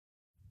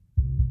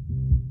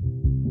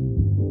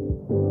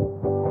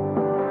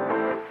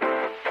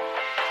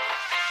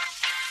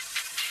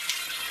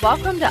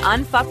Welcome to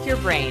Unfuck Your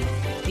Brain,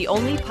 the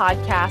only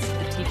podcast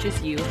that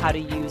teaches you how to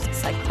use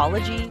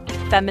psychology,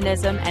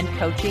 feminism, and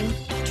coaching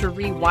to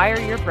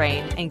rewire your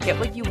brain and get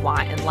what you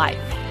want in life.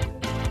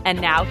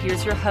 And now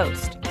here's your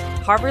host,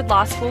 Harvard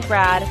Law School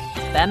grad,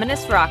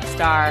 feminist rock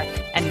star,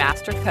 and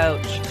master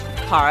coach,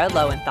 Kara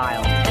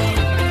Loewentheil.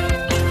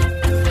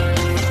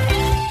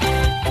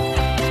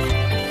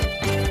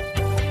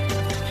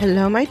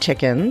 Hello, my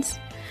chickens.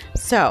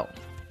 So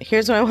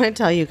here's what I want to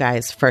tell you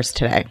guys first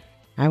today.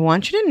 I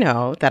want you to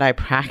know that I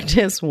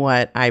practice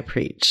what I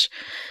preach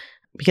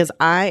because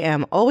I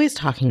am always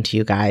talking to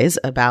you guys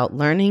about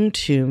learning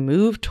to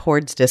move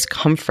towards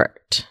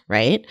discomfort,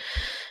 right?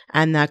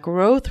 And that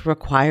growth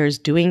requires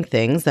doing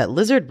things that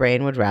lizard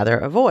brain would rather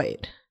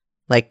avoid.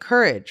 Like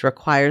courage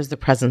requires the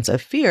presence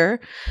of fear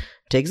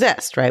to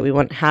exist, right? We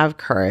wouldn't have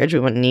courage,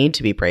 we wouldn't need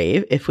to be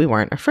brave if we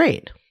weren't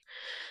afraid.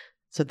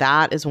 So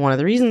that is one of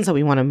the reasons that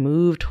we want to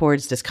move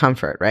towards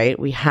discomfort, right?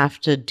 We have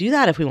to do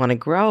that if we want to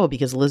grow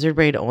because lizard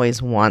brain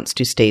always wants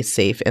to stay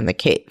safe in the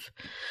cave.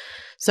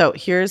 So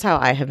here's how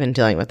I have been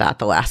dealing with that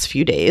the last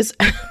few days.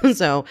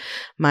 So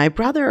my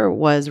brother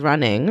was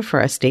running for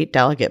a state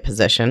delegate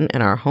position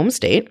in our home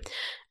state,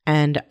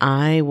 and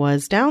I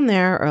was down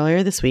there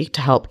earlier this week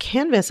to help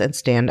canvass and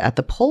stand at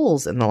the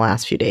polls in the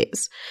last few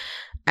days.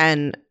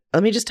 And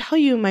let me just tell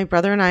you, my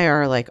brother and I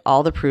are like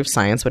all the proof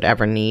science would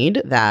ever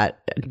need that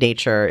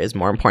nature is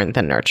more important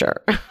than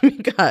nurture.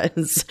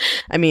 Because,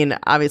 I mean,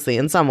 obviously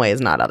in some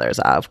ways, not others.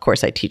 Of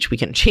course, I teach we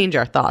can change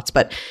our thoughts.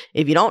 But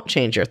if you don't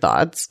change your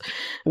thoughts,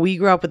 we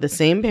grew up with the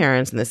same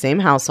parents in the same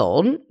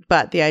household.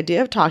 But the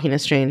idea of talking to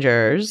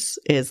strangers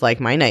is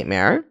like my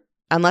nightmare.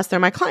 Unless they're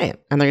my client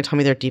and they're going to tell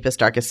me their deepest,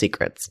 darkest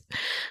secrets.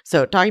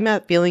 So talking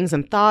about feelings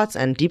and thoughts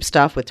and deep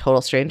stuff with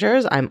total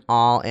strangers, I'm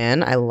all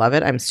in. I love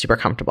it. I'm super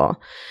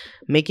comfortable.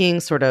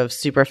 Making sort of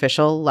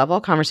superficial level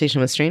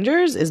conversation with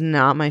strangers is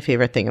not my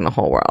favorite thing in the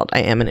whole world. I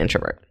am an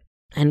introvert.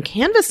 And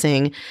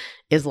canvassing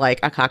is like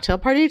a cocktail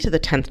party to the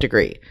 10th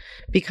degree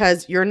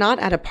because you're not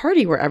at a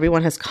party where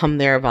everyone has come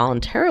there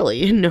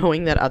voluntarily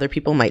knowing that other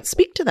people might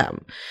speak to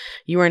them.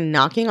 You are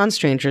knocking on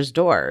strangers'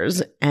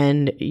 doors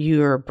and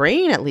your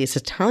brain at least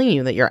is telling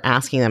you that you're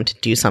asking them to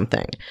do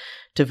something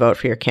to vote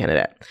for your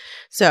candidate.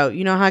 So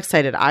you know how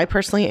excited I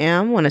personally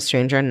am when a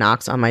stranger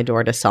knocks on my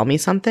door to sell me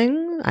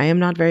something? I am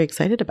not very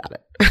excited about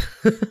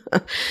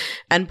it.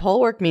 And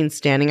poll work means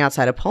standing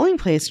outside a polling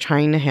place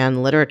trying to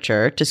hand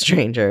literature to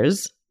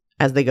strangers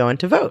as they go in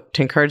to vote,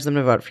 to encourage them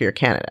to vote for your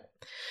candidate.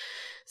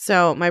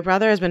 So my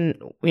brother has been,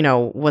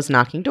 was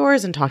knocking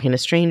doors and talking to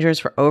strangers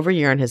for over a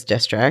year in his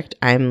district.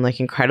 I'm like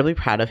incredibly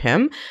proud of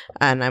him.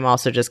 And I'm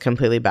also just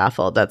completely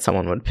baffled that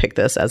someone would pick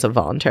this as a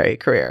voluntary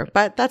career.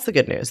 But that's the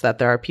good news, that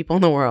there are people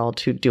in the world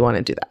who do want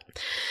to do that.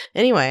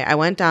 Anyway, I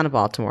went down to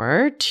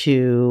Baltimore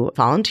to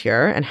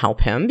volunteer and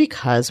help him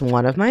because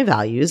one of my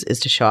values is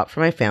to show up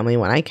for my family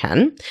when I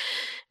can.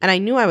 And I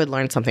knew I would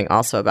learn something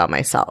also about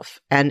myself.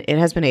 And it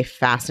has been a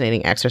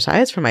fascinating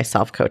exercise for my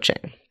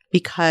self-coaching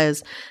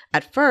because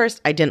at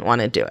first I didn't want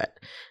to do it.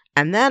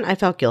 And then I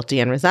felt guilty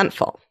and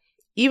resentful,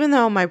 even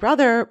though my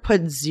brother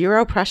put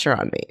zero pressure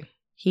on me.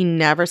 He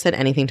never said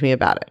anything to me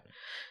about it.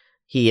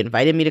 He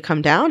invited me to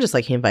come down just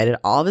like he invited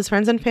all of his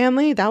friends and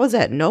family. That was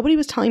it. Nobody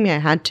was telling me I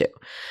had to.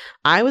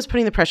 I was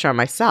putting the pressure on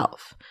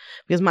myself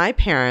because my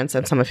parents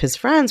and some of his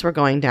friends were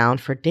going down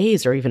for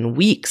days or even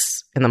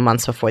weeks in the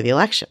months before the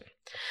election.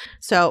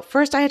 So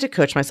first I had to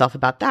coach myself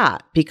about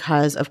that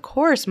because, of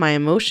course, my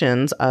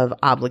emotions of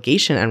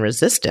obligation and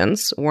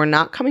resistance were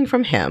not coming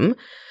from him.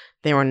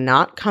 They were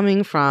not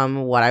coming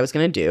from what I was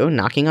going to do.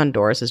 Knocking on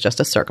doors is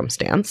just a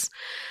circumstance.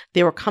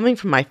 They were coming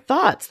from my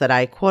thoughts that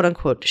I, quote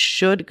unquote,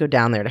 should go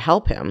down there to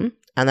help him.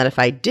 And that if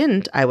I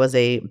didn't, I was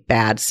a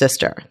bad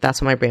sister.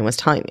 That's what my brain was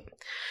telling me.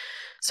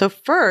 So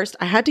first,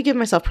 I had to give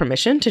myself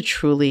permission to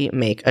truly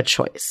make a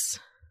choice.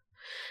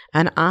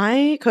 And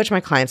I coach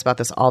my clients about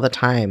this all the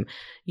time.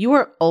 You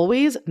are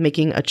always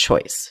making a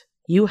choice.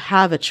 You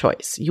have a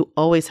choice. You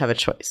always have a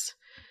choice.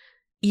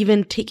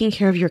 Even taking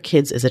care of your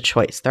kids is a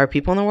choice. There are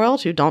people in the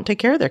world who don't take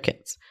care of their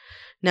kids.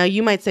 Now,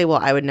 you might say, well,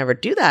 I would never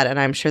do that. And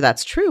I'm sure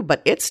that's true,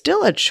 but it's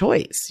still a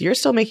choice. You're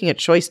still making a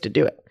choice to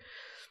do it.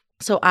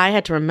 So I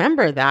had to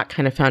remember that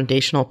kind of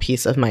foundational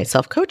piece of my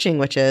self-coaching,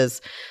 which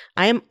is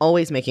I am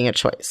always making a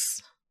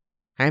choice.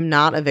 I'm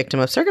not a victim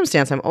of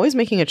circumstance. I'm always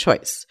making a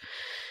choice.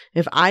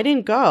 If I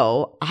didn't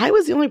go, I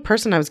was the only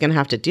person I was going to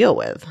have to deal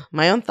with.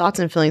 My own thoughts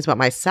and feelings about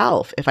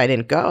myself, if I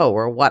didn't go,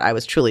 were what I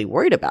was truly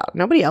worried about.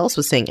 Nobody else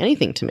was saying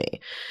anything to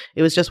me.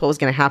 It was just what was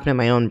going to happen in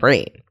my own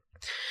brain.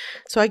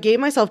 So I gave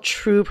myself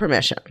true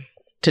permission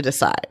to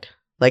decide.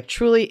 Like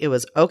truly, it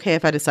was okay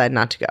if I decided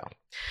not to go.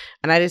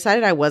 And I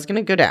decided I was going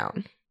to go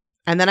down.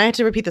 And then I had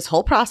to repeat this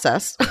whole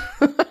process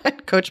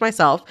and coach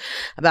myself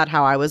about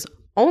how I was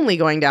only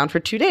going down for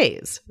 2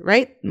 days,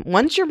 right?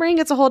 Once your brain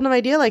gets a hold of an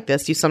idea like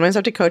this, you sometimes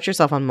have to coach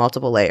yourself on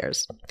multiple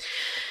layers.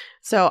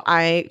 So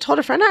I told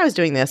a friend I was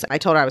doing this. I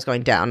told her I was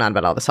going down, not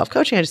about all the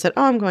self-coaching. I just said,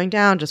 I'm going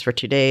down just for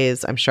 2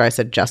 days. I'm sure I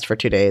said just for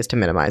 2 days to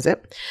minimize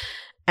it.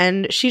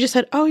 And she just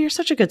said, you're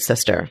such a good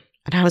sister.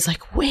 And I was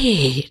like,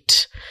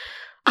 wait,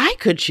 I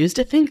could choose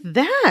to think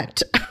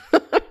that.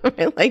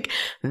 Like,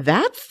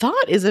 that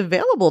thought is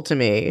available to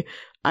me.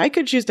 I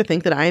could choose to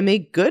think that I am a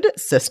good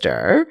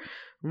sister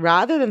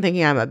rather than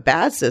thinking I'm a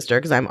bad sister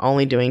because I'm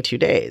only doing 2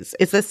 days.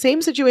 It's the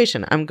same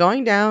situation. I'm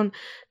going down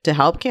to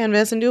help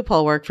canvas and do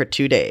poll work for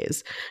 2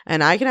 days.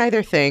 And I can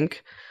either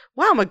think,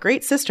 wow, I'm a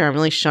great sister. I'm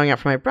really showing up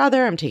for my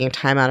brother. I'm taking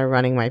time out of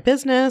running my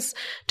business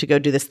to go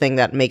do this thing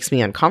that makes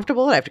me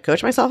uncomfortable that I have to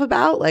coach myself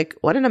about. Like,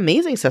 what an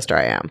amazing sister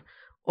I am.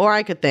 Or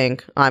I could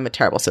think, I'm a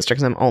terrible sister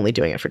because I'm only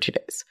doing it for 2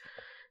 days.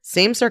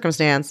 Same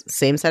circumstance,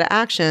 same set of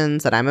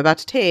actions that I'm about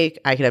to take.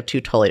 I could have 2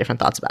 totally different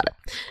thoughts about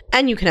it.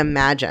 And you can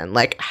imagine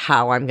like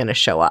how I'm going to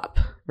show up,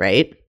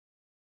 right?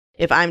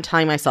 If I'm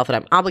telling myself that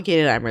I'm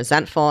obligated, I'm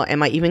resentful,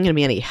 am I even going to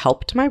be any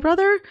help to my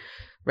brother?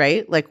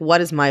 Right? Like,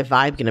 what is my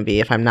vibe going to be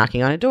if I'm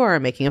knocking on a door or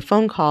making a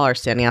phone call or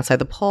standing outside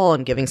the poll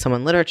and giving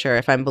someone literature,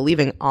 if I'm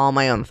believing all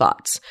my own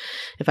thoughts,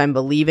 if I'm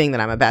believing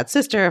that I'm a bad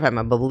sister, if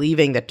I'm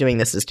believing that doing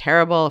this is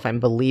terrible, if I'm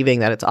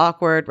believing that it's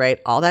awkward, right?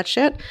 All that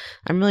shit,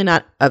 I'm really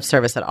not of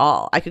service at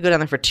all. I could go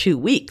down there for 2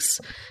 weeks.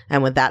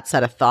 And with that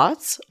set of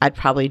thoughts, I'd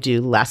probably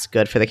do less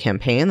good for the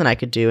campaign than I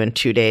could do in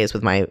 2 days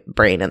with my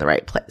brain in the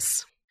right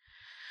place.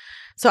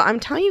 So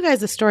I'm telling you guys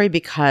this story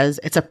because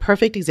it's a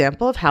perfect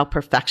example of how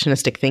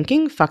perfectionistic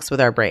thinking fucks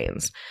with our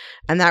brains.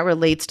 And that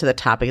relates to the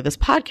topic of this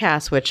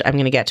podcast, which I'm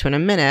going to get to in a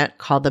minute,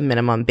 called the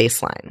minimum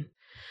baseline.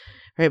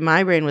 Right?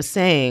 My brain was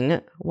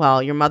saying,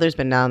 well, your mother's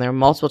been down there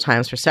multiple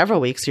times for several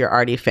weeks, so you're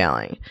already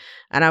failing.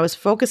 And I was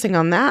focusing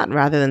on that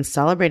rather than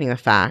celebrating the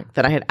fact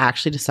that I had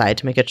actually decided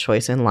to make a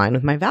choice in line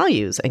with my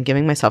values and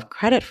giving myself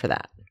credit for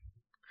that.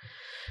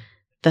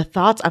 The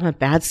thoughts, I'm a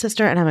bad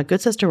sister and I'm a good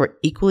sister, were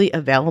equally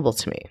available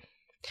to me.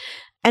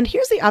 And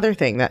here's the other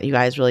thing that you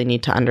guys really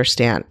need to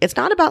understand. It's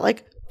not about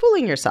like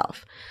fooling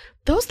yourself.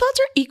 Those thoughts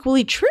are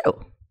equally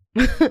true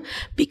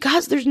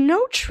because there's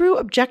no true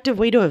objective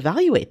way to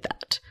evaluate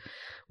that.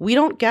 We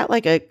don't get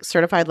like a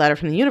certified letter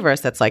from the universe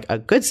that's like a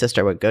good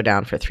sister would go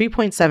down for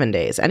 3.7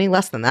 days. Any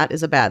less than that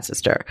is a bad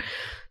sister.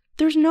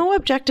 There's no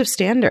objective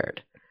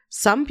standard.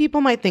 Some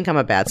people might think I'm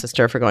a bad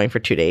sister for going for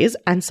 2 days,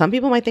 and some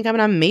people might think I'm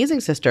an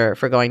amazing sister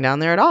for going down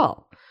there at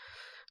all.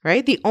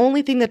 Right? The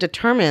only thing that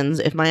determines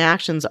if my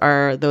actions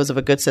are those of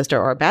a good sister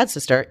or a bad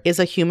sister is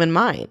a human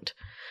mind.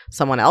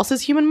 Someone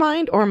else's human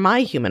mind or my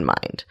human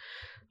mind.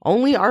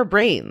 Only our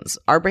brains.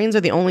 Our brains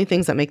are the only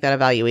things that make that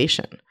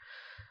evaluation.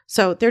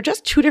 So they're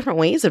just 2 different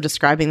ways of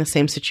describing the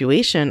same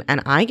situation,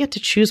 and I get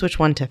to choose which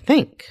one to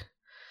think.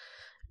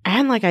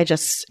 And like I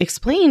just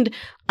explained,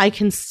 I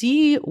can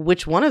see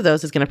which one of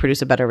those is going to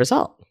produce a better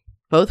result,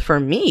 both for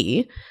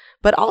me,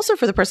 but also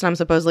for the person I'm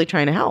supposedly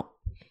trying to help.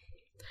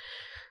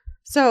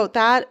 So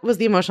that was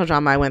the emotional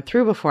drama I went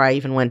through before I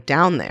even went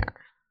down there.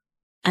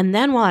 And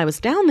then while I was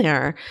down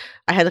there,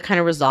 I had to kind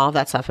of resolve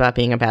that stuff about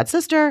being a bad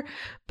sister,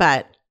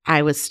 but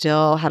I was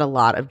still had a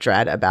lot of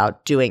dread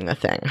about doing the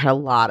thing. I had a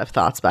lot of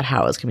thoughts about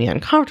how it was going to be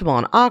uncomfortable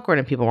and awkward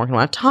and people weren't going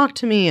to want to talk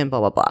to me and blah,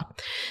 blah, blah.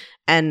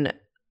 And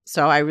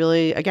so I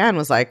really, again,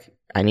 was like,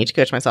 I need to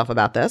coach myself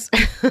about this,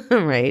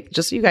 right?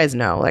 Just so you guys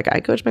know, like I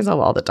coach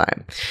myself all the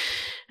time.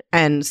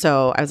 And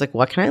so I was like,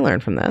 what can I learn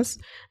from this?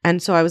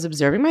 And so I was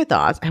observing my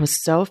thoughts. It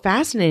was so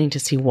fascinating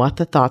to see what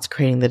the thoughts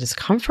creating the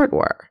discomfort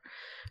were,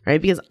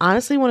 right? Because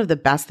honestly, one of the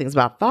best things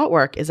about thought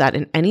work is that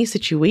in any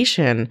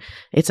situation,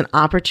 it's an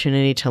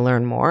opportunity to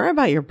learn more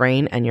about your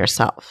brain and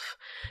yourself.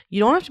 You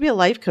don't have to be a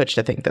life coach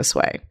to think this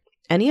way.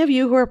 Any of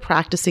you who are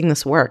practicing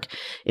this work,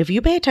 if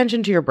you pay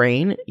attention to your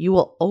brain, you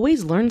will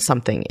always learn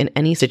something in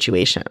any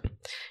situation.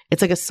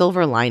 It's like a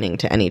silver lining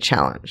to any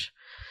challenge.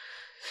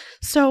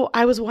 So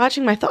I was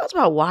watching my thoughts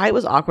about why it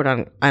was awkward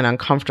and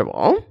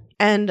uncomfortable.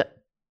 And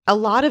a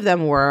lot of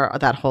them were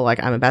that whole,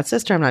 like, I'm a bad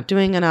sister, I'm not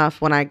doing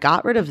enough. When I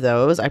got rid of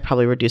those, I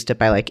probably reduced it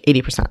by like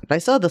 80%. But I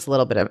still had this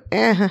little bit of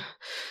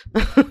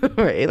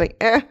right?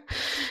 Like,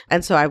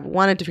 And so I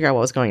wanted to figure out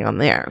what was going on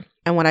there.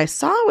 And what I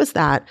saw was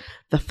that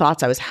the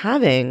thoughts I was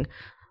having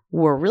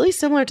were really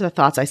similar to the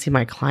thoughts I see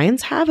my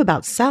clients have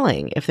about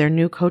selling if they're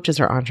new coaches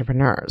or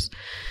entrepreneurs.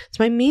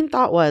 So my main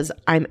thought was,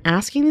 I'm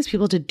asking these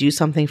people to do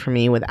something for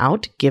me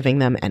without giving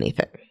them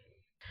anything.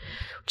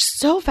 Which is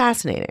so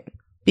fascinating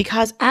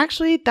because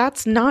actually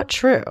that's not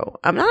true.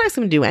 I'm not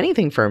asking them to do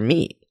anything for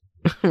me,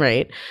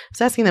 right? I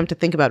was asking them to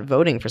think about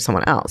voting for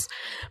someone else.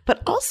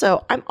 But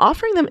also I'm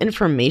offering them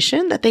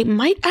information that they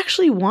might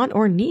actually want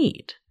or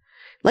need.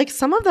 Like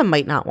some of them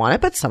might not want it,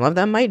 but some of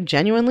them might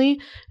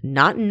genuinely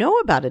not know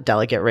about a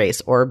delegate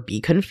race or be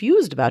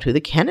confused about who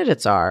the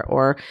candidates are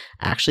or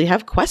actually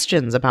have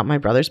questions about my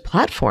brother's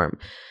platform,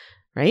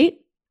 right?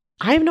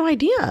 I have no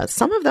idea.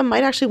 Some of them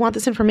might actually want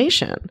this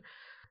information.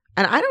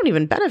 And I don't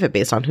even benefit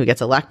based on who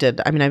gets elected.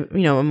 I mean,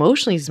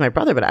 emotionally he's my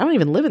brother, but I don't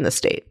even live in this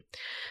state.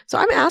 So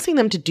I'm asking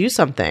them to do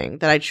something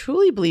that I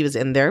truly believe is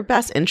in their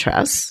best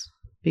interests,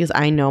 because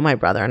I know my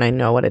brother and I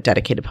know what a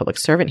dedicated public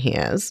servant he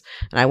is,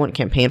 and I wouldn't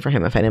campaign for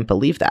him if I didn't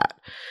believe that.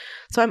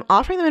 So I'm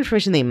offering them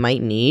information they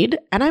might need,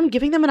 and I'm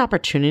giving them an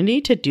opportunity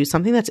to do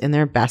something that's in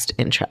their best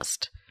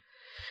interest.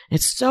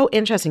 It's so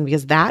interesting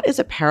because that is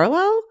a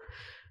parallel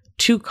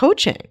to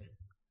coaching,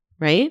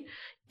 right?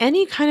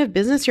 any kind of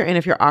business you're in,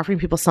 if you're offering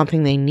people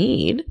something they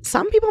need,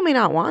 some people may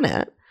not want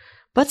it,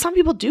 but some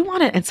people do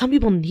want it and some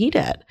people need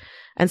it.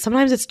 And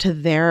sometimes it's to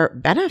their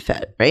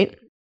benefit, right?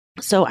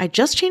 So I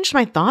just changed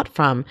my thought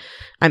from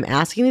I'm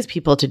asking these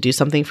people to do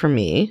something for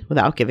me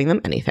without giving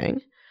them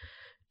anything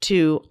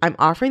to I'm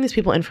offering these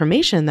people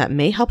information that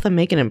may help them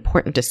make an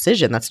important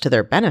decision that's to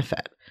their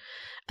benefit.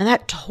 And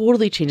that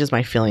totally changes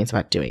my feelings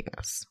about doing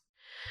this.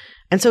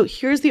 And so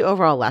here's the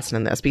overall lesson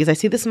in this, because I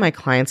see this in my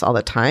clients all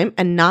the time,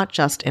 and not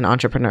just in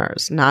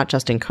entrepreneurs, not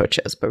just in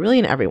coaches, but really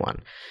in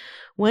everyone.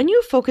 When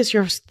you focus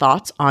your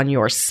thoughts on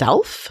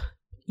yourself,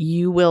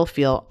 you will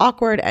feel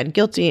awkward and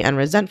guilty and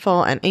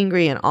resentful and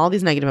angry and all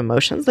these negative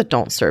emotions that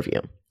don't serve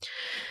you.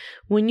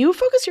 When you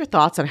focus your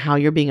thoughts on how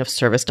you're being of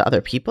service to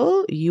other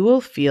people, you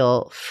will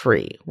feel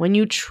free when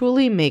you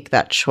truly make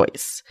that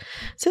choice.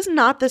 This is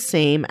not the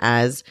same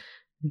as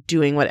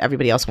doing what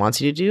everybody else wants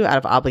you to do out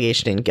of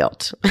obligation and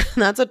guilt.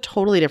 That's a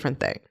totally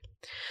different thing.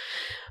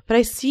 But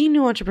I see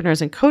new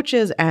entrepreneurs and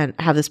coaches and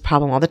have this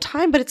problem all the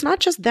time, but it's not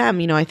just them.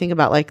 You know, I think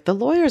about like the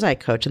lawyers I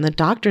coach and the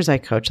doctors I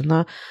coach and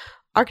the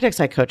architects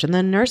I coach and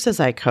the nurses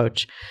I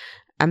coach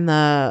and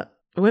the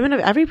women of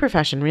every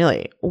profession,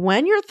 really.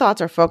 When your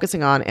thoughts are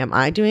focusing on, am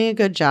I doing a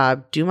good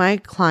job? Do my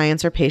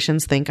clients or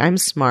patients think I'm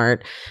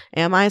smart?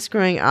 Am I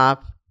screwing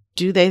up?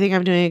 Do they think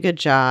I'm doing a good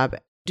job?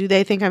 Do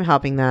they think I'm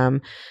helping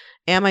them?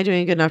 Am I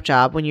doing a good enough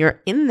job? When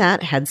you're in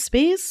that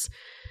headspace,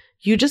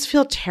 you just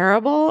feel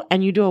terrible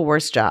and you do a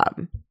worse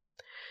job.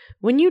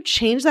 When you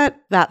change that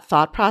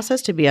thought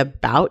process to be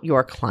about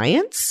your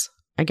clients,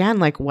 again,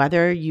 like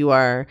whether you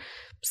are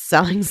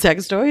selling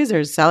sex toys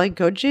or selling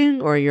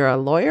coaching or you're a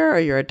lawyer or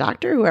you're a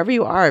doctor, whoever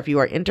you are, if you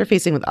are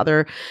interfacing with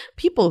other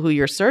people who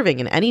you're serving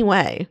in any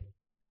way,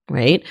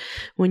 right?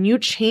 When you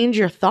change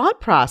your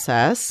thought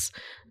process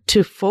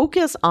to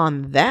focus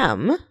on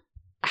them,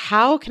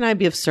 how can I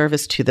be of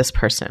service to this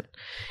person?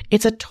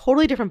 It's a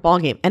totally different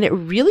ballgame. And it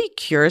really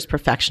cures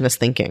perfectionist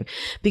thinking,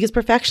 because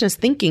perfectionist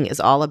thinking is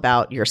all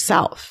about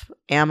yourself.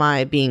 Am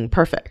I being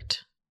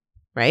perfect?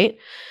 Right?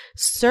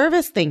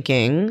 Service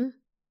thinking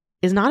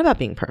is not about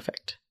being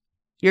perfect.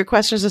 Your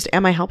question is just,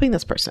 am I helping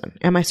this person?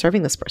 Am I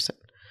serving this person?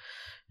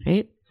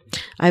 Right?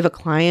 I have a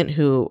client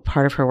who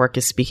part of her work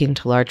is speaking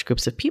to large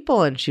groups of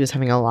people, and she was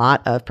having a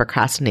lot of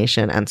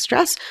procrastination and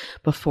stress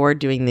before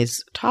doing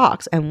these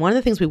talks. And one of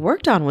the things we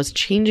worked on was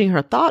changing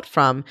her thought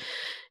from,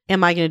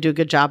 am I going to do a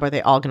good job? Are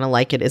they all going to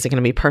like it? Is it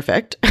going to be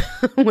perfect?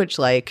 Which,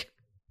 like,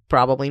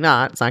 probably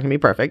not. It's not going to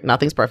be perfect.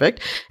 Nothing's perfect.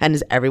 And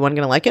is everyone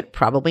going to like it?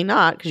 Probably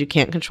not, because you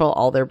can't control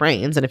all their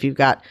brains. And if you've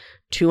got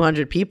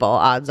 200 people,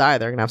 odds are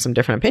they're going to have some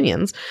different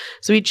opinions.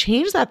 So we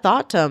changed that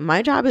thought to,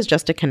 my job is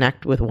just to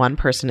connect with one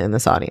person in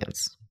this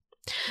audience.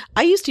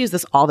 I used to use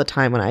this all the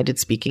time when I did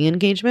speaking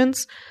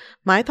engagements.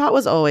 My thought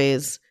was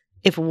always,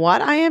 if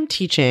what I am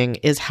teaching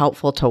is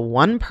helpful to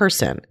one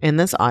person in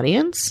this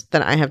audience,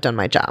 then I have done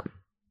my job.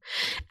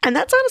 And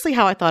that's honestly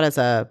how I thought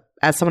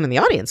as someone in the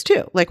audience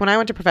too. Like when I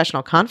went to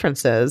professional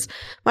conferences,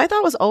 my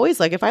thought was always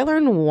like, if I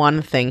learn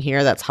one thing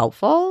here that's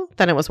helpful,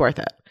 then it was worth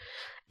it.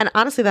 And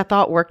honestly, that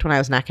thought worked when I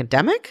was an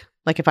academic.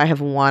 Like if I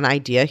have one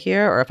idea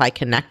here, or if I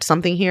connect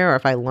something here, or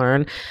if I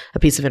learn a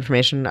piece of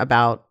information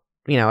about,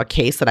 you know, a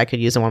case that I could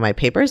use in one of my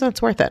papers,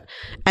 that's worth it.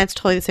 And it's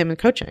totally the same in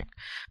coaching.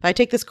 If I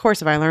take this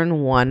course, if I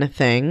learn one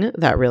thing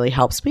that really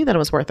helps me, then it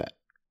was worth it.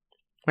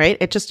 Right?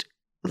 It just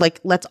like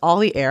lets all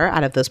the air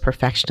out of those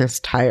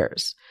perfectionist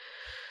tires.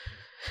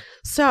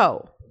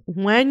 So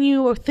when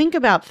you think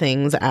about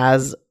things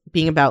as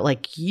being about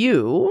like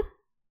you,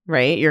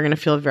 right, you're going to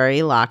feel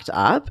very locked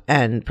up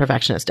and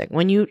perfectionistic.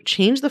 When you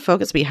change the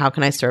focus to be, how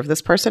can I serve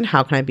this person?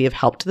 How can I be of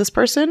help to this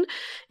person?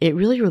 It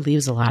really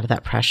relieves a lot of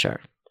that pressure.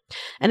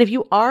 And if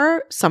you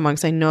are someone,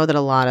 because I know that a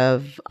lot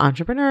of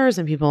entrepreneurs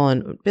and people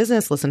in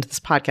business listen to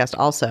this podcast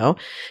also,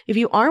 if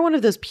you are one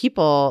of those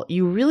people,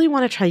 you really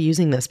want to try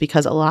using this,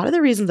 because a lot of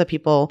the reasons that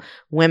people,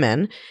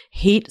 women,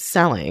 hate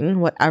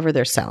selling whatever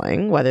they're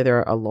selling, whether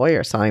they're a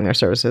lawyer selling their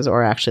services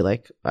or actually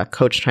like a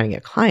coach trying to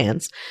get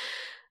clients,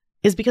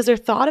 is because their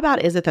thought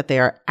about is it that they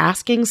are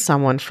asking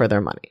someone for their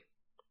money.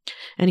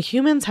 And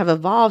humans have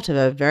evolved to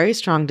have a very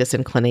strong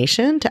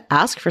disinclination to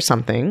ask for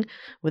something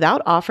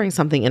without offering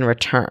something in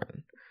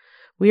return.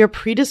 We are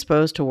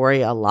predisposed to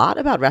worry a lot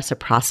about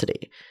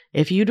reciprocity.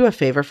 If you do a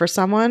favor for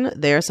someone,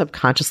 they are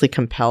subconsciously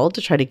compelled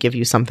to try to give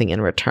you something in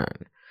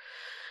return.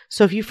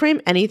 So if you frame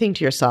anything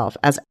to yourself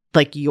as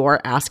like you're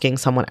asking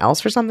someone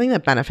else for something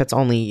that benefits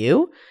only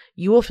you,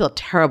 you will feel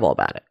terrible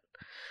about it.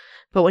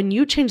 But when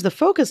you change the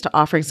focus to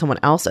offering someone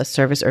else a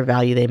service or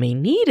value they may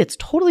need, it's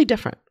totally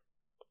different.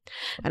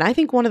 And I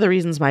think one of the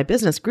reasons my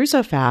business grew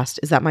so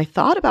fast is that my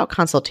thought about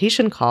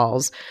consultation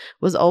calls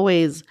was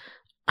always,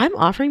 I'm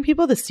offering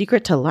people the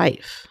secret to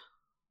life.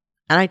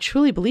 And I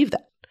truly believe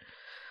that.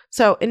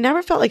 So it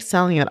never felt like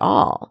selling at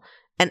all.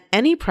 And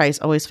any price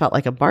always felt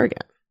like a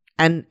bargain.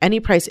 And any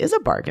price is a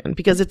bargain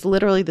because it's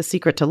literally the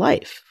secret to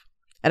life.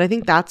 And I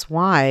think that's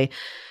why,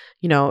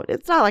 you know,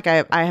 it's not like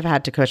I have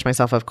had to coach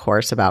myself, of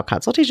course, about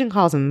consultation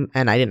calls and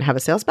I didn't have a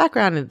sales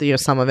background. And, you know,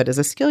 some of it is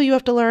a skill you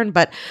have to learn.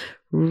 But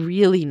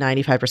really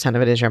 95%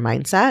 of it is your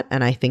mindset.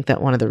 And I think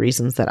that one of the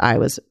reasons that I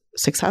was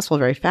successful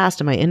very fast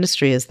in my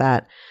industry is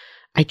that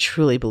I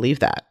truly believe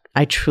that.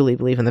 I truly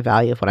believe in the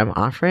value of what I'm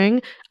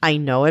offering. I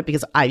know it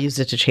because I've used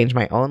it to change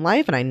my own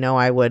life. And I know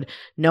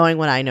knowing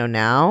what I know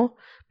now,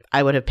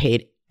 I would have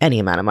paid any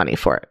amount of money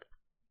for it.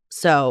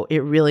 So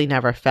it really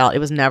it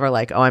was never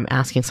like, oh, I'm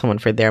asking someone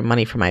for their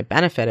money for my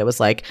benefit. It was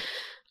like,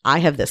 I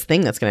have this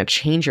thing that's going to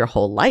change your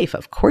whole life.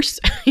 Of course,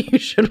 you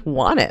should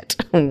want it.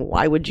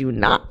 Why would you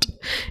not?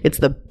 It's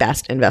the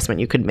best investment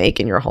you could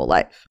make in your whole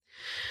life.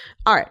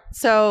 All right.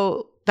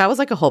 So that was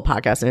like a whole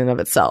podcast in and of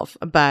itself.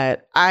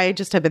 But I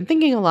just have been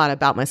thinking a lot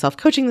about my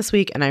self-coaching this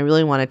week, and I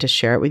really wanted to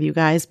share it with you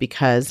guys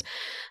because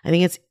I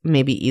think it's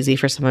maybe easy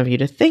for some of you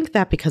to think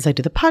that because I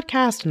do the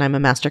podcast and I'm a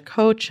master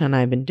coach and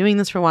I've been doing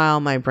this for a while,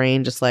 my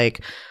brain just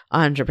like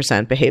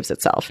 100% behaves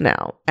itself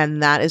now.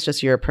 And that is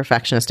just your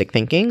perfectionistic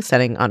thinking,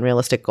 setting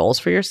unrealistic goals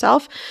for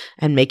yourself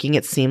and making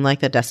it seem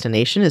like the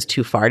destination is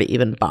too far to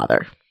even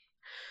bother.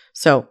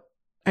 So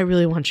I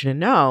really want you to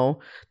know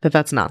that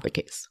that's not the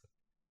case.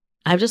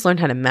 I've just learned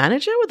how to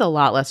manage it with a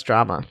lot less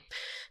drama.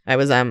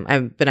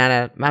 I've been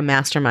at a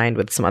mastermind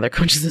with some other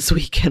coaches this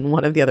week, and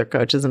one of the other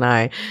coaches and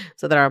I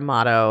said that our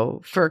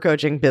motto for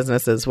coaching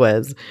businesses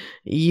was,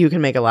 you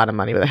can make a lot of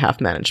money with a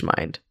half-managed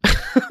mind.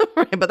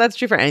 Right? But that's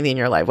true for anything in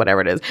your life,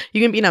 whatever it is.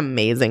 You can be an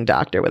amazing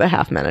doctor with a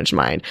half-managed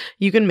mind.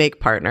 You can make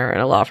partner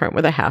in a law firm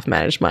with a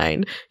half-managed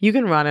mind. You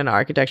can run an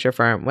architecture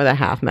firm with a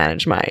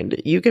half-managed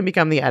mind. You can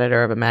become the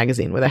editor of a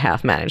magazine with a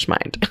half-managed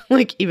mind.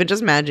 Like even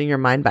just managing your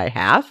mind by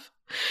half,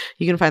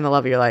 you can find the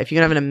love of your life. You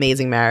can have an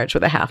amazing marriage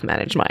with a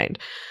half-managed mind,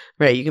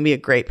 right? You can be a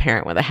great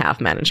parent with a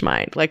half-managed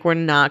mind. Like we're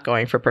not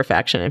going for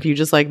perfection. If you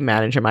just like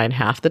manage your mind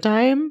half the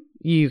time,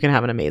 you can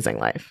have an amazing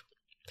life.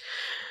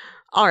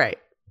 All right.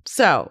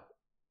 So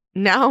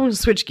now I'm going to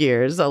switch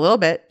gears a little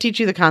bit, teach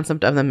you the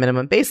concept of the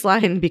minimum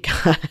baseline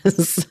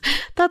because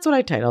that's what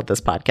I titled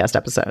this podcast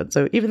episode.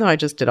 So even though I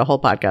just did a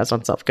whole podcast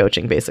on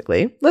self-coaching,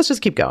 basically, let's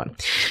just keep going.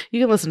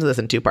 You can listen to this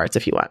in 2 parts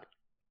if you want.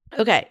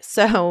 Okay,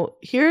 so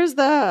here's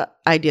the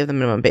idea of the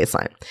minimum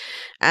baseline.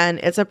 And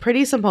it's a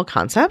pretty simple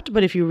concept,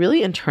 but if you really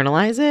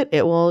internalize it,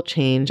 it will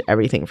change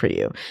everything for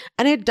you.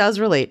 And it does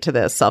relate to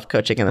this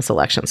self-coaching and the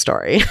selection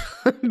story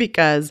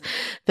because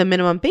the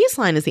minimum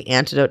baseline is the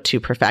antidote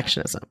to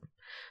perfectionism.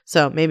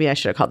 So maybe I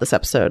should have called this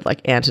episode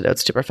like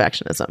Antidotes to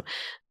Perfectionism.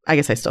 I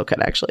guess I still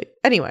could actually.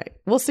 Anyway,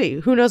 we'll see.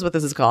 Who knows what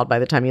this is called by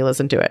the time you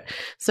listen to it.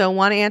 So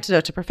one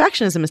antidote to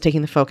perfectionism is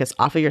taking the focus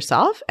off of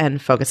yourself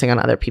and focusing on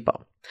other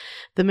people.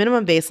 The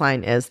minimum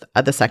baseline is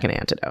the second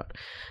antidote.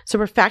 So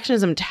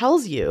perfectionism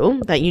tells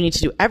you that you need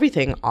to do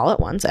everything all at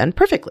once and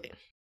perfectly.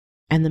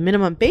 And the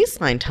minimum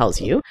baseline tells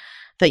you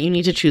that you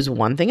need to choose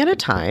one thing at a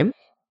time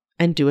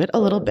and do it a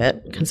little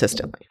bit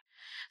consistently.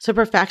 So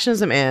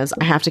perfectionism is,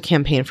 I have to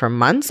campaign for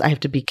months. I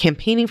have to be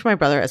campaigning for my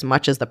brother as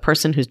much as the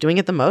person who's doing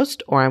it the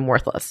most, or I'm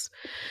worthless.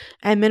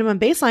 And minimum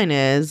baseline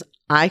is,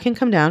 I can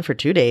come down for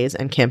 2 days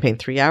and campaign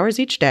 3 hours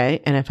each day.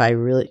 And if I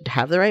really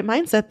have the right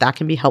mindset, that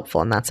can be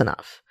helpful and that's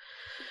enough.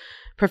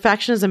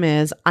 Perfectionism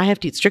is, I have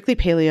to eat strictly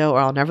paleo or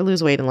I'll never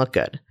lose weight and look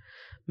good.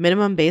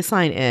 Minimum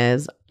baseline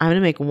is, I'm going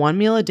to make 1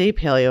 meal a day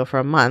paleo for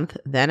a month,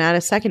 then add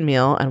a second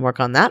meal and work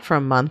on that for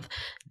a month,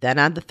 then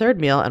add the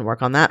third meal and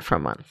work on that for a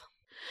month.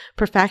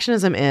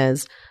 Perfectionism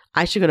is,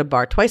 I should go to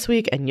bar twice a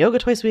week and yoga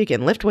twice a week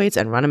and lift weights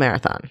and run a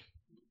marathon.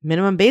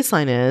 Minimum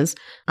baseline is,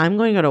 I'm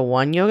going to go to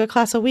 1 yoga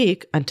class a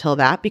week until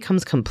that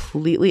becomes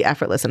completely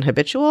effortless and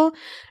habitual,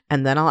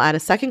 and then I'll add a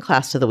second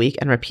class to the week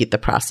and repeat the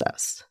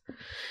process.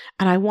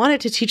 And I wanted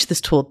to teach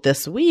this tool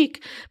this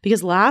week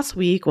because last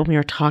week when we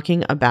were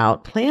talking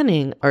about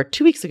planning, or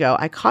 2 weeks ago,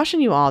 I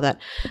cautioned you all that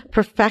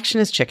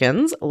perfectionist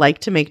chickens like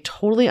to make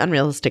totally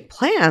unrealistic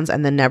plans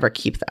and then never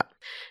keep them.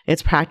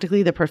 It's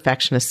practically the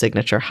perfectionist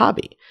signature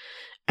hobby.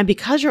 And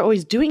because you're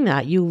always doing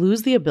that, you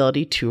lose the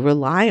ability to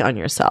rely on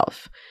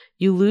yourself.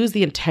 You lose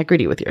the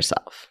integrity with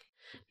yourself.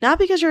 Not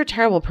because you're a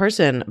terrible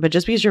person, but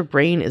just because your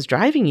brain is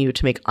driving you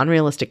to make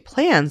unrealistic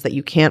plans that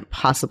you can't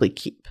possibly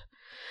keep.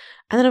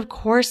 And then, of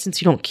course,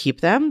 since you don't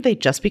keep them, they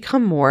just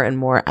become more and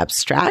more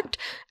abstract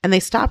and they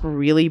stop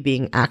really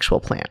being actual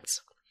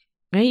plans.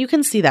 Right? You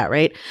can see that,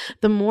 right?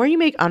 The more you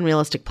make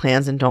unrealistic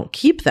plans and don't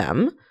keep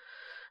them,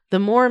 the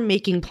more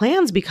making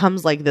plans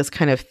becomes like this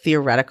kind of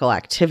theoretical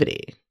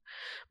activity.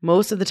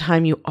 Most of the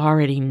time, you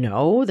already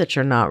know that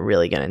you're not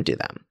really going to do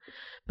them.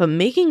 But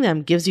making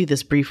them gives you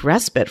this brief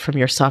respite from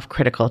your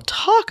self-critical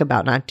talk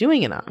about not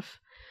doing enough.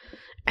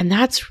 And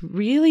that's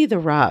really the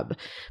rub,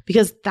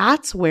 because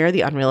that's where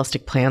the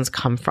unrealistic plans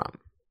come from.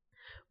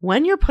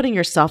 When you're putting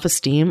your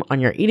self-esteem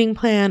on your eating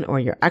plan or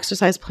your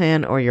exercise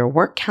plan or your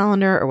work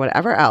calendar or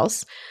whatever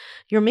else,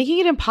 you're making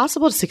it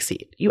impossible to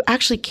succeed. You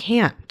actually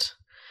can't.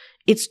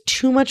 It's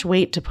too much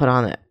weight to put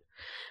on it.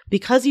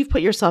 Because you've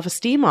put your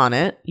self-esteem on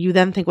it, you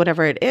then think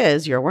whatever it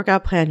is, your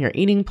workout plan, your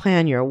eating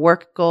plan, your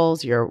work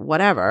goals, your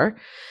whatever,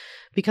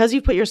 because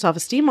you've put your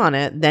self-esteem on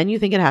it, then you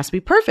think it has to be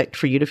perfect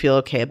for you to feel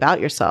okay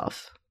about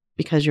yourself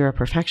because you're a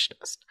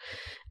perfectionist.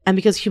 And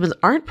because humans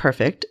aren't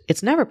perfect,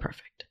 it's never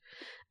perfect.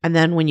 And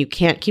then when you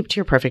can't keep to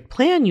your perfect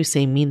plan, you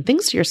say mean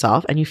things to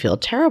yourself and you feel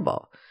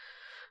terrible.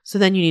 So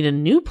then you need a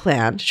new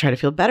plan to try to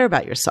feel better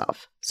about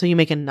yourself. So you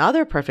make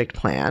another perfect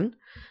plan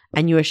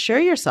and you assure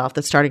yourself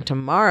that starting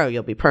tomorrow,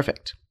 you'll be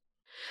perfect.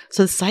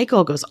 So the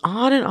cycle goes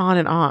on and on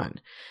and on.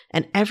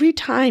 And every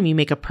time you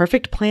make a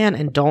perfect plan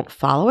and don't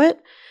follow it,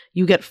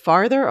 you get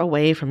farther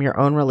away from your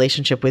own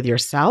relationship with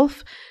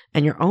yourself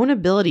and your own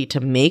ability to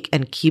make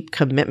and keep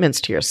commitments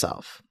to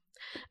yourself.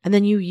 And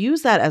then you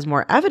use that as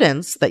more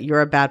evidence that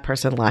you're a bad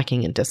person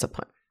lacking in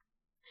discipline.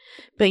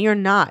 But you're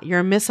not.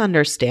 You're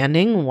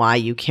misunderstanding why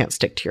you can't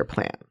stick to your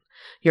plan.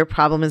 Your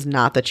problem is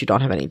not that you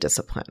don't have any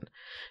discipline.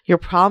 Your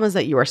problem is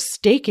that you are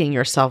staking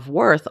your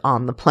self-worth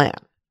on the plan.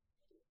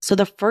 So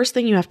the first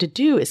thing you have to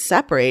do is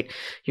separate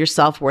your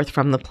self-worth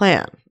from the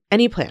plan.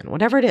 Any plan,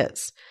 whatever it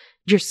is.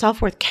 Your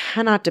self-worth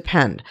cannot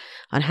depend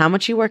on how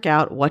much you work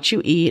out, what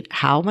you eat,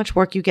 how much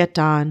work you get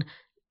done,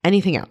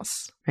 anything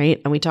else, right?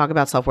 And we talk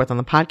about self-worth on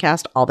the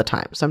podcast all the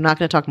time. So I'm not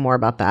going to talk more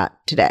about that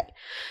today.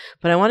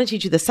 But I want to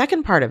teach you the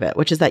second part of it,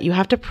 which is that you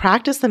have to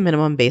practice the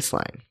minimum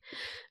baseline.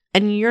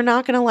 And you're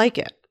not going to like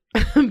it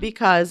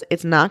because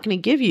it's not going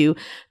to give you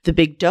the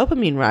big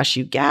dopamine rush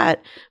you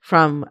get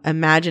from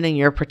imagining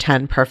your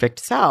pretend perfect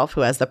self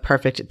who has the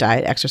perfect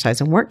diet, exercise,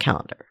 and work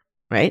calendar,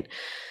 right?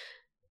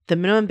 The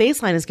minimum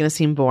baseline is going to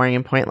seem boring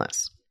and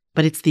pointless,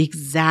 but it's the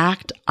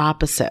exact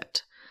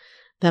opposite.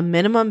 The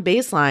minimum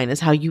baseline is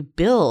how you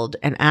build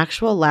an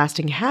actual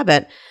lasting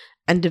habit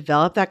and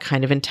develop that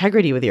kind of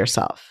integrity with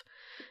yourself.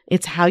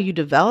 It's how you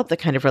develop the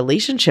kind of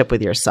relationship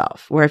with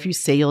yourself, where if you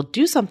say you'll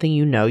do something,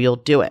 you know you'll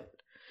do it.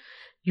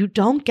 You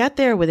don't get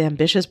there with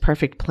ambitious,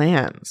 perfect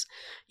plans.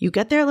 You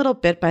get there little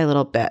bit by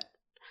little bit.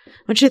 I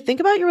want you to think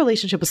about your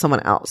relationship with someone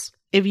else.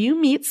 If you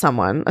meet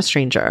someone, a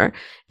stranger,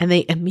 and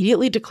they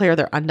immediately declare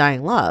their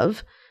undying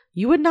love,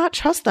 you would not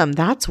trust them.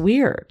 That's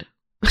weird,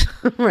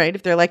 right?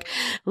 If they're like,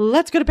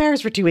 let's go to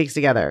Paris for 2 weeks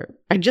together.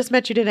 I just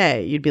met you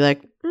today. You'd be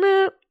like,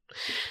 meh.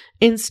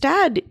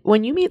 Instead,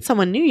 when you meet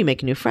someone new, you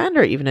make a new friend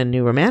or even a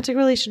new romantic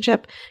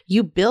relationship,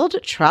 you build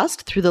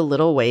trust through the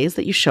little ways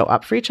that you show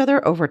up for each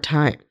other over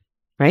time,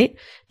 right?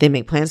 They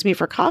make plans to meet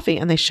for coffee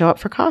and they show up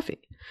for coffee.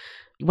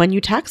 When you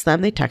text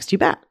them, they text you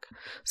back.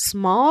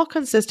 Small,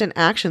 consistent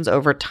actions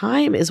over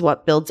time is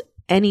what builds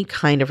any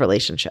kind of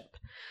relationship,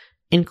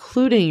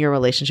 including your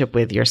relationship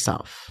with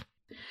yourself.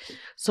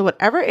 So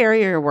whatever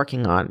area you're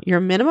working on, your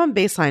minimum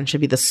baseline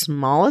should be the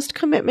smallest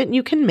commitment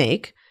you can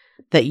make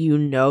that you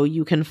know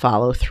you can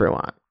follow through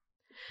on.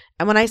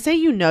 And when I say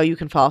you know you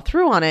can follow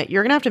through on it,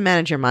 you're going to have to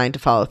manage your mind to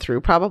follow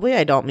through probably.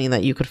 I don't mean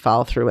that you could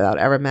follow through without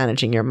ever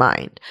managing your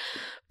mind.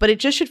 But it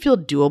just should feel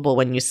doable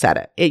when you set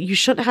it. You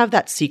shouldn't have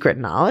that secret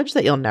knowledge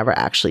that you'll never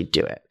actually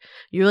do it.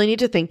 You really need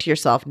to think to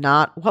yourself,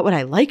 not what would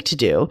I like to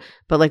do,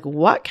 but like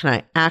what can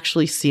I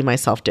actually see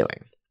myself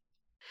doing?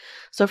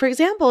 So for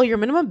example, your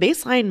minimum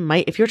baseline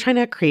might, if you're trying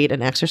to create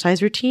an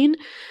exercise routine,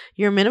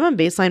 your minimum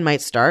baseline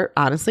might start,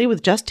 honestly,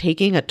 with just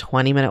taking a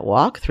 20-minute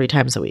walk 3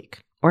 times a week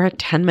or a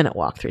 10-minute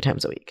walk 3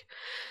 times a week.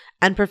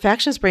 And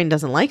perfectionist brain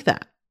doesn't like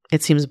that.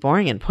 It seems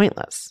boring and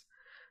pointless,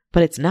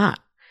 but it's not.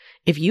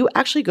 If you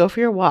actually go for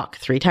your walk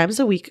 3 times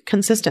a week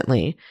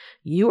consistently,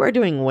 you are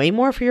doing way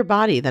more for your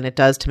body than it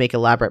does to make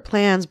elaborate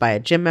plans, buy a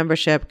gym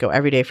membership, go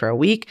every day for a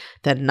week,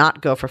 then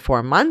not go for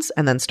 4 months,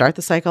 and then start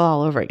the cycle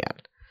all over again.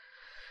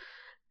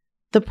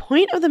 The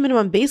point of the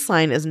minimum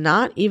baseline is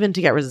not even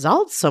to get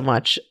results so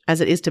much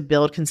as it is to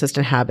build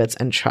consistent habits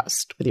and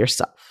trust with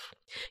yourself.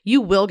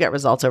 You will get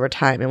results over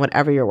time in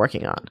whatever you're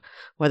working on,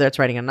 whether it's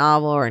writing a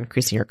novel or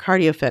increasing your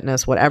cardio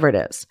fitness, whatever it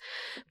is.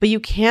 But you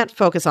can't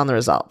focus on the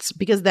results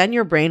because then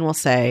your brain will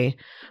say,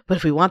 but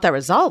if we want that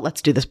result,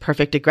 let's do this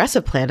perfect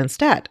aggressive plan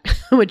instead,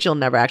 which you'll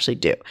never actually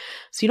do.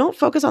 So you don't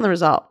focus on the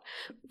result.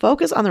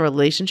 Focus on the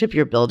relationship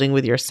you're building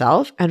with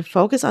yourself and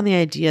focus on the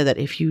idea that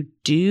if you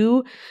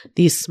do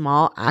these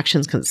small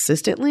actions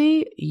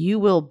consistently, you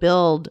will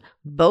build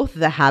both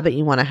the habit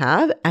you want to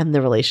have and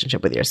the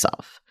relationship with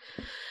yourself.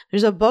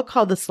 There's a book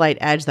called The Slight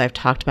Edge that I've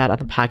talked about on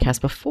the podcast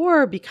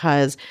before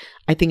because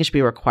I think it should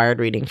be required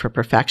reading for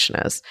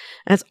perfectionists.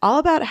 And it's all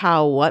about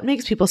how what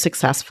makes people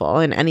successful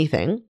in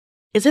anything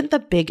isn't the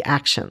big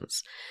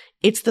actions.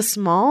 It's the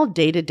small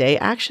day-to-day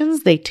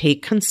actions they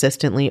take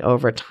consistently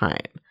over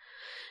time.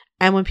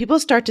 And when people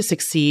start to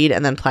succeed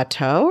and then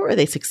plateau, or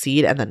they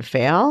succeed and then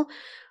fail,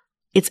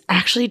 it's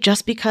actually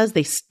just because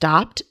they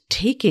stopped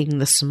taking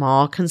the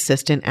small,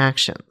 consistent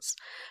actions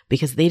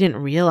because they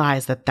didn't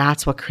realize that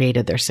that's what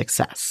created their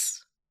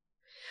success.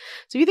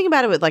 So if you think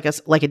about it with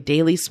like a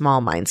daily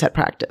small mindset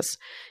practice,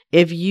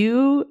 if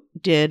you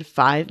did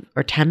 5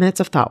 or 10 minutes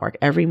of thought work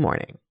every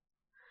morning,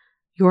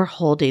 your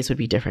whole days would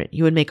be different.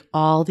 You would make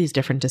all these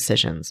different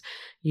decisions.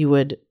 You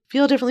would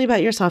feel differently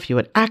about yourself. You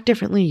would act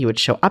differently. You would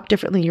show up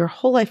differently. Your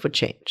whole life would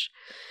change.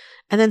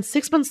 And then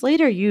 6 months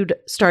later, you'd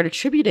start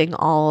attributing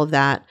all of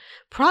that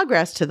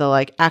progress to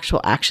the actual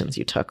actions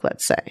you took,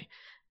 let's say.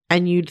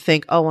 And you'd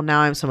think, oh, well,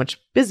 now I'm so much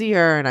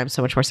busier and I'm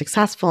so much more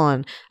successful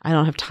and I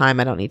don't have time.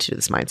 I don't need to do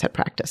this mindset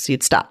practice. So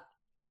you'd stop.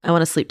 I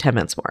want to sleep 10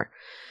 minutes more.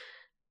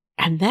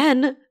 And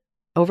then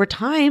over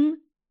time,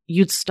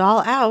 you'd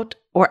stall out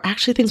or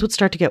actually things would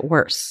start to get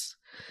worse.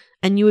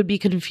 And you would be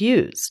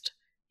confused.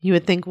 You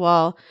would think,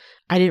 well,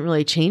 I didn't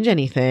really change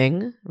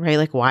anything, right?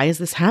 Like, why is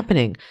this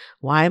happening?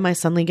 Why am I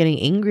suddenly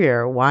getting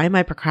angrier? Why am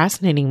I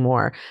procrastinating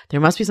more? There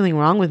must be something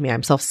wrong with me.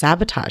 I'm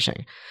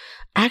self-sabotaging.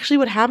 Actually,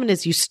 what happened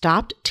is you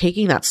stopped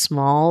taking that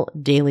small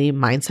daily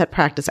mindset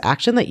practice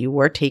action that you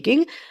were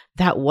taking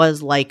that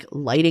was like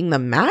lighting the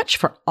match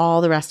for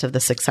all the rest of the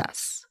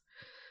success.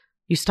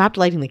 You stopped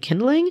lighting the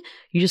kindling.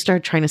 You just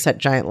started trying to set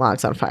giant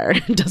logs on fire.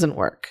 It doesn't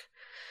work.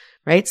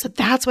 Right? So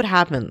that's what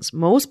happens.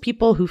 Most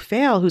people who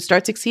fail, who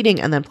start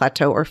succeeding and then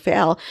plateau or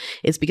fail,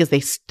 is because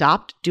they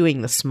stopped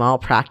doing the small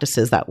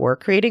practices that were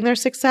creating their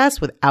success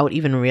without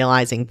even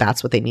realizing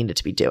that's what they needed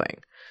to be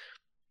doing.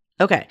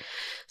 Okay.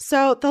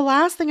 So the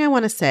last thing I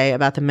want to say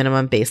about the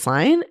minimum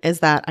baseline is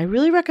that I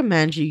really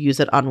recommend you use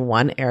it on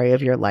one area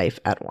of your life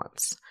at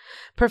once.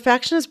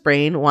 Perfectionist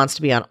brain wants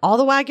to be on all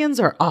the wagons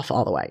or off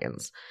all the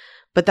wagons,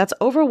 but that's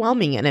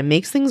overwhelming and it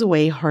makes things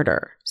way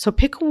harder. So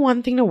pick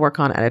one thing to work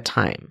on at a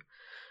time.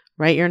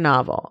 Write your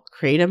novel,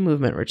 create a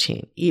movement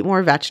routine, eat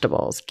more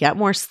vegetables, get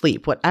more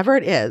sleep, whatever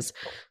it is,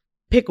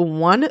 pick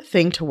one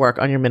thing to work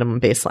on your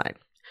minimum baseline.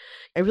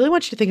 I really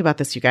want you to think about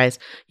this, you guys.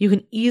 You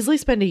can easily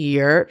spend a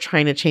year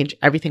trying to change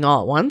everything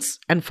all at once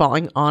and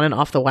falling on and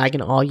off the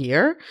wagon all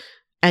year,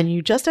 and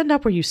you just end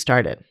up where you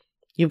started.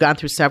 You've gone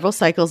through several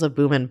cycles of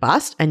boom and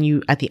bust, and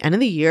you, at the end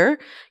of the year,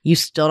 you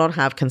still don't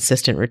have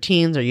consistent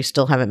routines, or you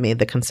still haven't made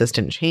the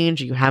consistent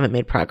change, or you haven't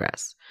made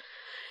progress.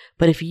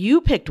 But if you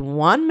picked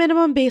one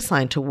minimum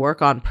baseline to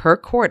work on per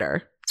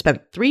quarter,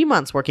 spent 3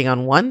 months working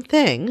on one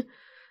thing,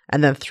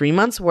 and then 3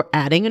 months were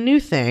adding a new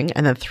thing,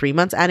 and then 3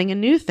 months adding a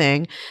new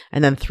thing,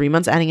 and then 3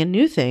 months adding a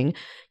new thing,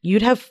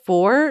 you'd have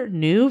 4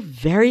 new,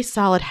 very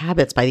solid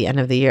habits by the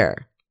end of the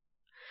year.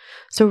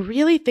 So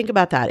really think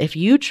about that. If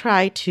you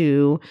try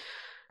to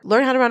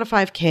learn how to run a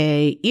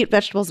 5K, eat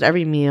vegetables at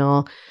every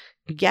meal,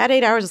 get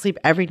 8 hours of sleep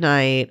every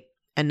night,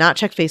 and not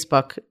check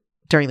Facebook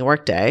during the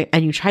workday,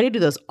 and you try to do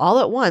those all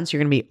at once,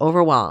 you're going to be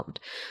overwhelmed.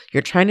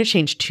 You're trying to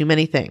change too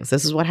many things.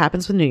 This is what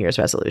happens with New Year's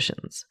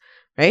resolutions,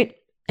 right?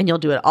 And you'll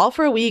do it all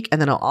for a week, and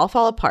then it'll all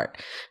fall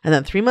apart. And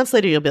then 3 months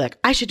later, you'll be like,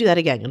 I should do that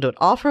again. You'll do it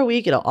all for a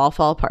week, it'll all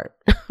fall apart,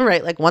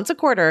 right? Like once a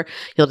quarter,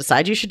 you'll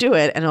decide you should do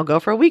it, and it'll go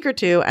for a week or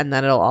two, and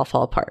then it'll all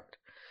fall apart.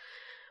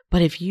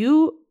 But if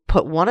you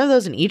put one of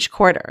those in each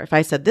quarter, if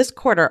I said this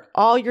quarter,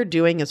 all you're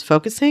doing is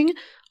focusing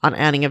on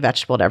adding a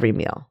vegetable to every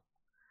meal,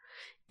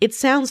 it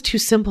sounds too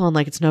simple and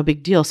like it's no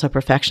big deal, so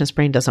perfectionist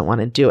brain doesn't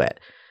want to do it.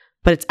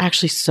 But it's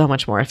actually so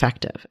much more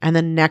effective. And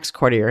the next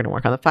quarter, you're going to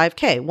work on the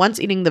 5K. Once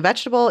eating the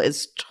vegetable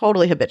is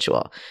totally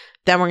habitual,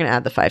 then we're going to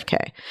add the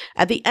 5K.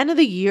 At the end of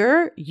the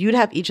year, you'd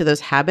have each of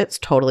those habits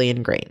totally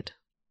ingrained.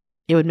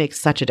 It would make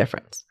such a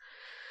difference.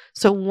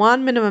 So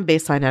one minimum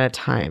baseline at a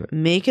time.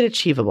 Make it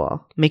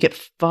achievable. Make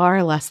it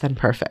far less than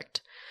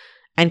perfect.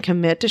 And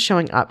commit to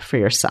showing up for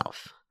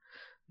yourself.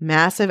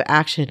 Massive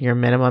action in your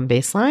minimum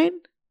baseline,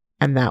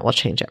 and that will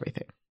change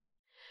everything.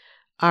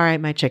 All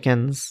right, my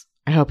chickens.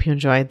 I hope you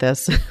enjoyed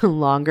this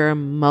longer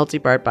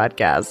multi-part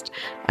podcast,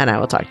 and I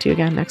will talk to you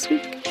again next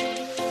week.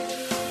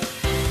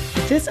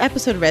 If this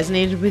episode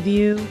resonated with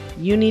you,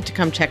 you need to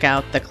come check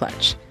out The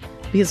Clutch.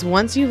 Because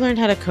once you've learned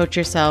how to coach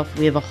yourself,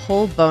 we have a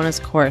whole bonus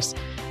course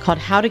called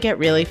How to Get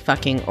Really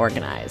Fucking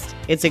Organized.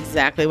 It's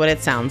exactly what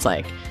it sounds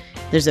like.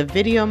 There's a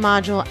video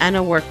module and a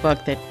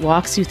workbook that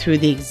walks you through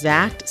the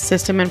exact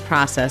system and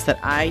process that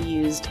I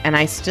used and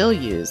I still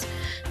use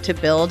to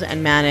build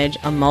and manage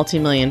a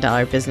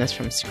multi-million-dollar business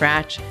from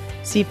scratch,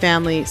 see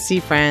family,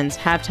 see friends,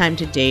 have time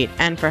to date,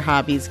 and for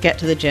hobbies, get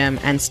to the gym,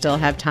 and still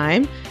have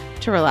time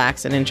to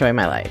relax and enjoy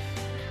my life.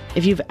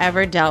 If you've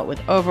ever dealt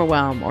with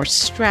overwhelm or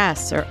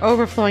stress or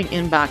overflowing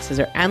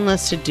inboxes or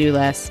endless to-do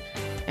lists,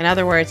 in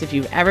other words, if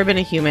you've ever been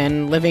a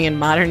human living in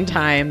modern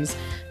times,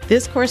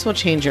 this course will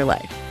change your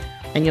life.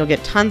 And you'll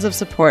get tons of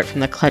support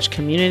from the Clutch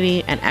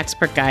community and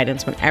expert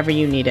guidance whenever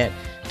you need it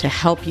to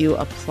help you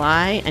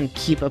apply and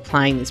keep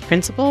applying these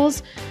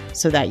principles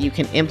so that you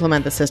can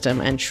implement the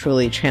system and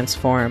truly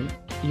transform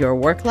your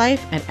work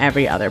life and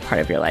every other part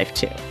of your life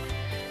too.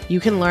 You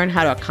can learn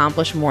how to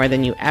accomplish more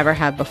than you ever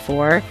have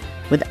before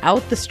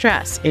without the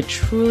stress. It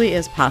truly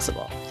is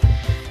possible.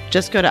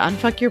 Just go to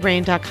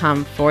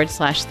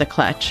unfuckyourbrain.com/the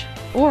clutch,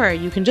 or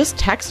you can just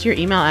text your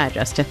email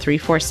address to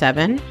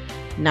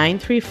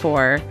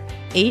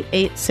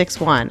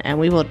 347-934-8861, and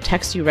we will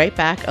text you right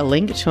back a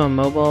link to a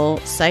mobile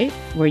site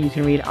where you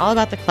can read all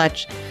about the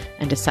Clutch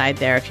and decide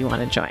there if you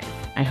want to join.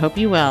 I hope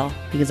you will,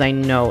 because I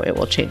know it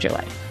will change your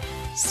life.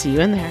 See you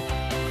in there.